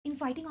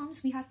fighting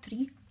arms, we have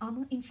three: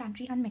 armor,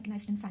 infantry, and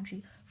mechanized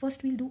infantry.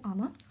 First, we'll do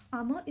armor.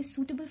 Armor is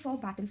suitable for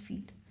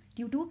battlefield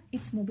due to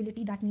its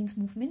mobility, that means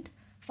movement;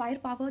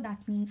 firepower,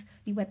 that means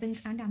the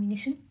weapons and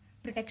ammunition;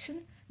 protection,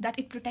 that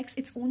it protects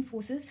its own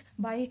forces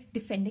by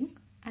defending;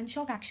 and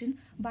shock action,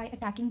 by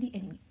attacking the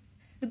enemy.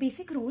 The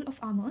basic role of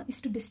armor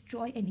is to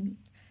destroy enemy.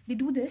 They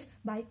do this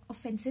by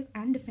offensive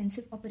and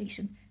defensive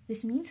operation.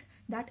 This means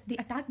that they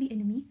attack the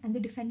enemy and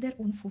they defend their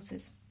own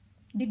forces.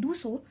 They do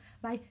so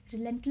by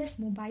relentless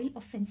mobile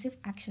offensive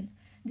action.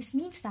 This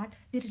means that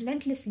they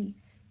relentlessly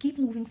keep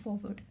moving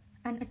forward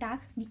and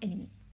attack the enemy.